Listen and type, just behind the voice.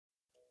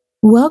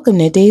Welcome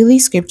to Daily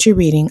Scripture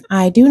Reading.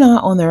 I do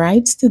not own the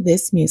rights to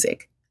this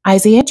music.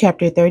 Isaiah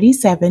chapter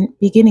 37,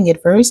 beginning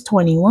at verse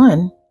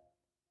 21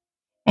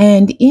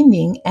 and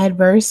ending at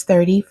verse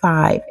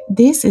 35.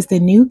 This is the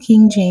New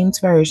King James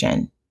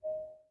Version.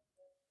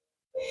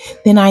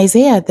 Then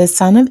Isaiah the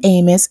son of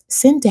Amos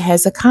sent to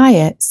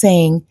Hezekiah,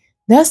 saying,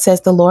 Thus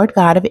says the Lord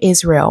God of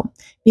Israel,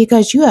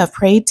 because you have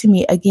prayed to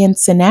me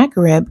against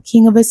Sennacherib,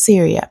 king of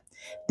Assyria.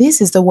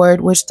 This is the word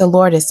which the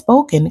Lord has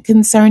spoken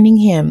concerning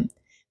him.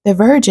 The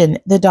virgin,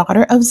 the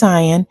daughter of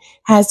Zion,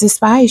 has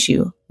despised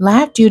you,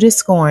 laughed you to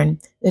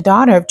scorn. The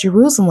daughter of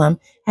Jerusalem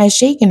has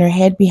shaken her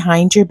head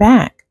behind your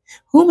back.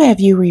 Whom have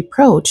you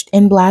reproached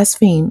and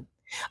blasphemed?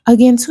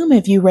 Against whom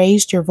have you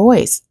raised your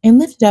voice and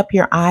lifted up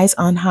your eyes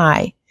on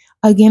high?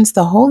 Against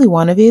the Holy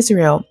One of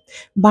Israel.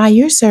 By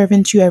your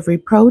servants you have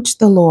reproached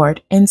the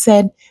Lord, and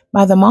said,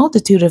 By the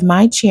multitude of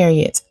my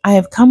chariots I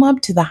have come up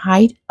to the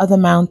height of the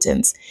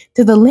mountains,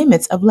 to the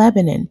limits of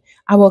Lebanon.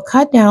 I will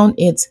cut down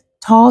its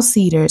tall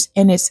cedars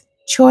and its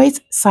choice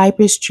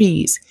cypress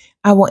trees.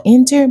 I will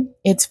enter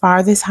its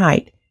farthest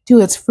height, to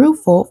its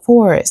fruitful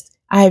forest.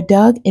 I have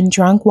dug and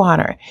drunk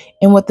water,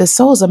 and with the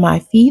soles of my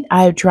feet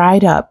I have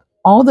dried up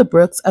all the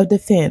brooks of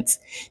defense.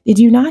 Did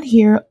you not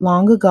hear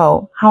long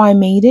ago how I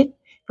made it?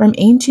 From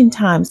ancient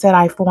times that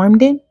I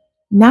formed it?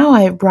 Now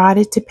I have brought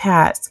it to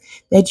pass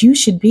that you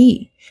should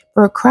be,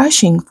 for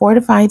crushing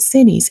fortified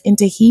cities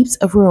into heaps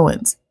of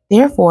ruins.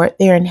 Therefore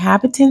their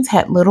inhabitants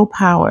had little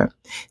power.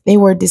 They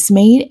were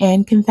dismayed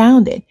and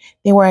confounded.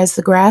 They were as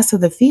the grass of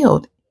the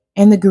field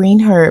and the green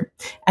herb,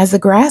 as the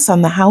grass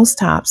on the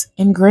housetops,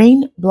 and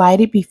grain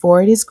blighted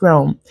before it is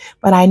grown.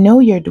 But I know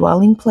your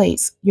dwelling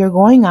place, your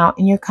going out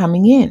and your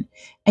coming in,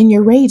 and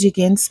your rage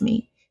against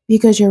me.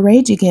 Because your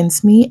rage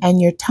against me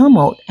and your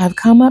tumult have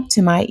come up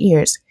to my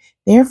ears.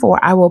 Therefore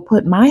I will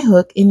put my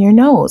hook in your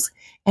nose,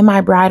 and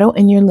my bridle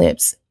in your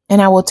lips,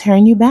 and I will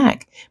turn you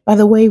back by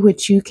the way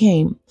which you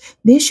came.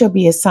 This shall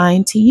be a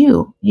sign to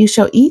you. You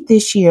shall eat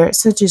this year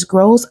such as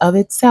grows of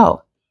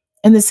itself,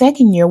 and the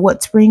second year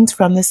what springs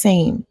from the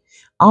same.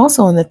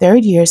 Also in the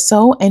third year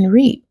sow and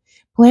reap,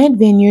 plant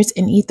vineyards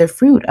and eat the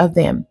fruit of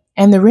them,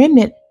 and the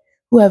remnant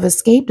who have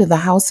escaped of the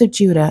house of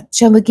Judah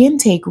shall again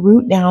take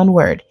root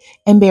downward,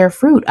 and bear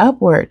fruit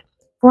upward.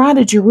 For out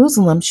of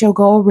Jerusalem shall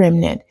go a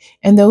remnant,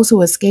 and those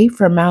who escape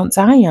from Mount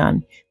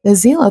Zion. The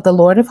zeal of the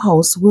Lord of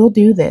hosts will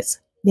do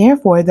this.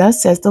 Therefore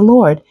thus says the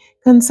Lord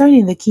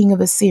concerning the king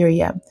of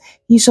Assyria,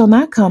 He shall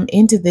not come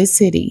into this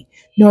city,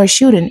 nor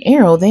shoot an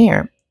arrow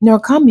there, nor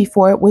come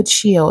before it with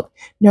shield,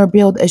 nor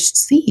build a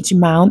siege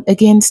mound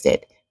against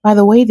it. By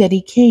the way that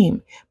he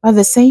came, by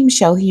the same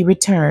shall he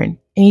return,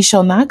 and he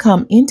shall not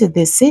come into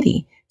this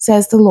city,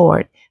 says the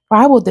Lord. For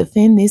I will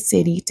defend this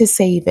city to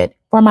save it,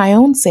 for my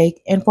own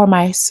sake and for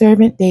my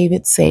servant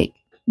David's sake.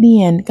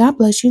 The end. God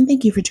bless you, and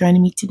thank you for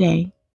joining me today.